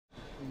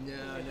No,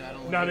 no, I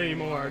don't. Not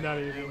anymore. Not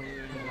anymore.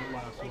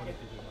 Last one, if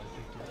you did, I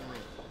think.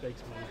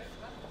 Thanks, man.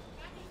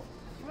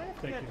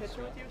 Can I get a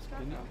picture with you,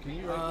 Scott? Can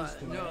you write this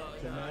to no,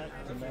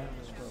 Matt? To Matt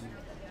is from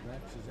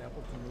Max is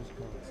Appleton,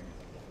 Wisconsin.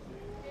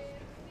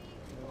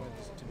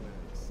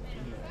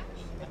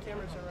 The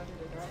cameras are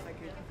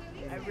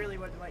running. I really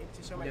would like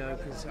to show my No,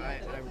 brother. because You're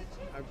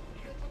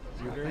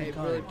I very really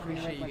kind.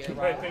 appreciate you guys.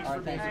 Right, thanks for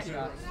being Thanks, here.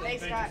 Scott.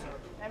 Thank you, Have sir.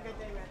 a good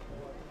day, man.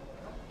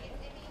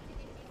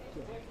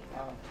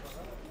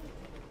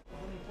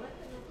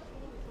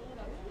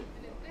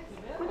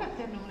 Good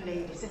afternoon,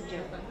 ladies and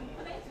gentlemen.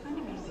 My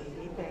name is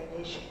Sadie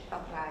Baelish.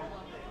 Apply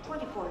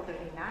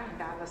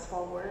 $24.39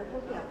 forward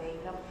will be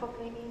available for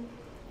cleaning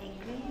in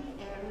clean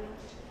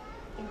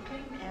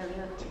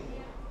area 2.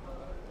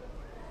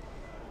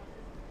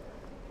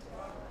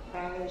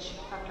 Baelish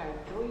apply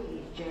 3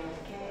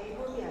 JFK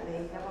will be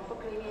available for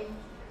cleaning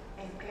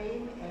in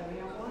clean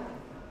area 1.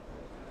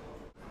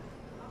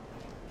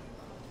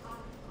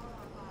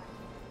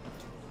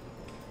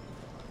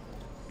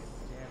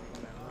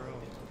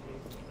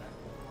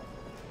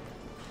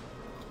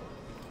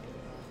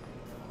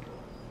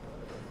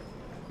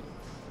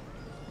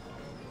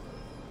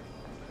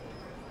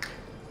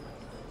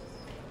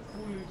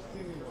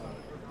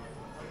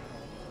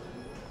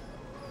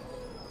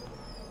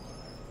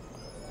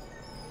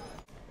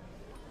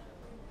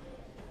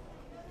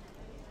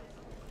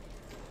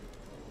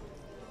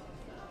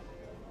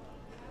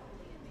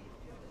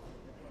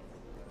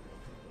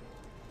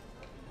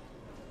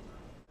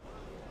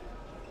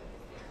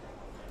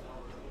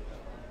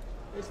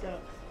 Hey, Scott.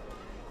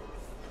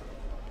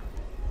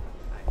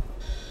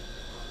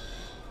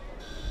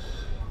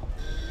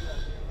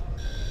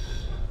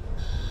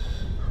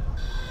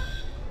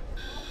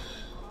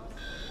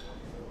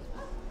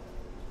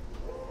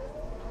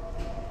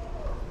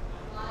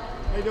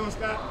 How you doing,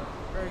 Scott?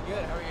 Very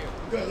good. How are you?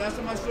 Good. Last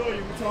time I saw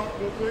you, we talked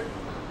real quick,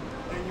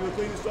 and you were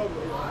cleaning the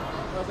over.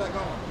 How's that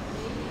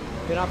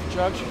going? Been off the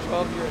drugs for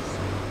 12 years.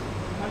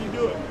 How you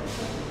do it?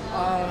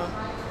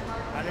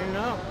 I don't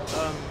know.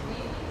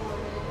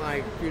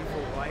 My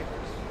beautiful wife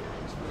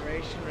is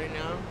inspiration right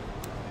now.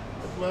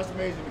 Well, that's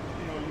amazing.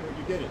 You know,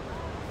 you did it.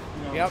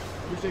 You know, Yep.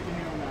 Appreciate you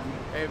on that, man.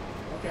 Hey,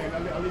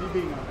 Okay, I'll leave you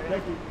be now.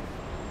 Thank you.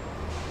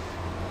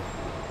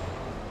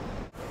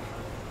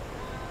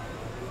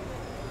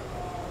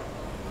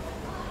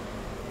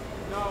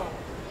 no.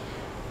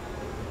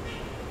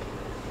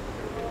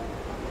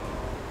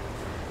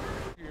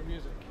 Your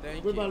music.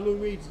 Thank What you. about Lou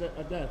Reed's death?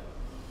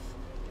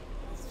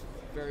 It's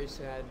a very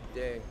sad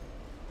day.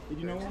 Did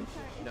you know him?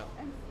 No.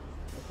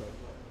 Okay.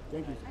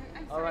 Thank you.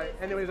 All right.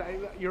 Anyways,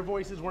 your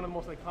voice is one of the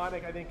most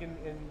iconic, I think, in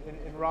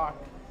rock.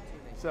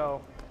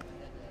 So,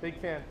 big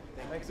fan.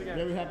 Thanks again.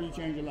 Very happy you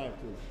changed your life,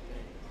 too.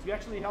 You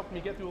actually helped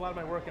me get through a lot of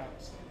my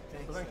workouts.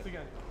 So thanks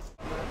again.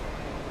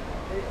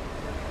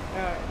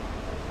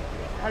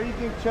 How do you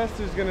think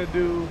Chester's gonna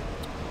do?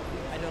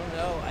 I don't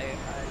know. I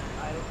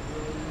don't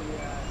really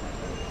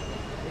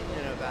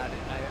opinion about it.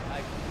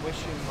 I wish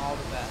him all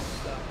the best.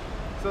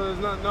 So there's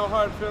no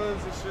hard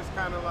feelings. It's just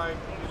kind of like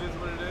it is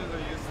what it is. Or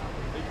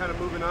you kind of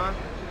moving on.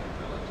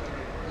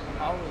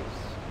 Always.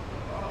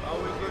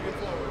 Always looking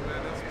forward,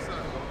 man. That's what's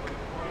up.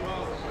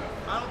 Well,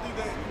 I don't think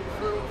that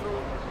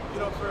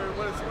for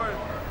what it's worth,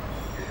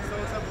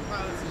 some type of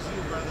pilots is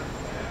you, brother.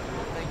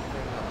 Thank you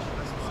very much.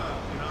 That's what's up,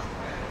 you know?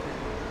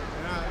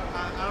 And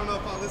I don't know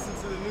if I listen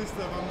to the new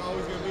stuff, I'm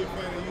always going to be a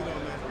fan of you,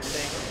 though, man.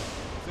 Thank you.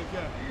 Take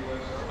care.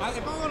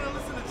 If I want to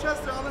listen to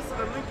Chester, I'll listen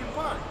to Linkin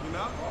Park, you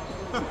know?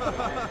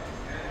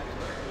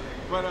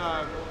 But,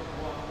 are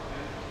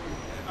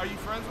you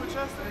friends with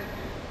Chester?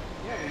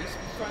 Yeah, we used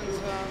to be friends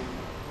a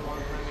long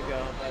time ago,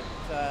 but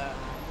I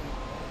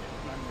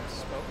haven't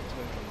spoken to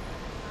him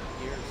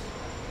in years.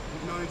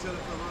 You've known each other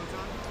for a long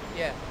time?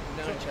 Yeah, we've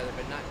known each other,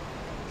 but not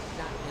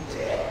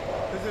intimate.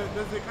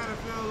 Does it kind of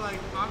feel like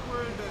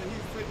awkward that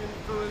he's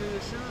filling in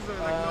your shoes, or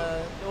like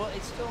no? Well,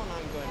 it's still an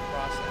ongoing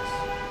process.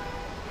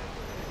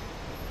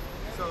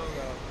 So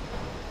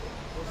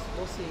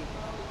We'll see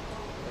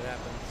what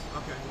happens.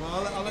 okay,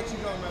 well I'll let you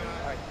go, man.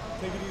 All right.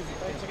 Take it easy.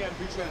 Thanks again.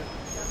 Appreciate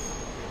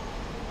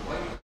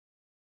it.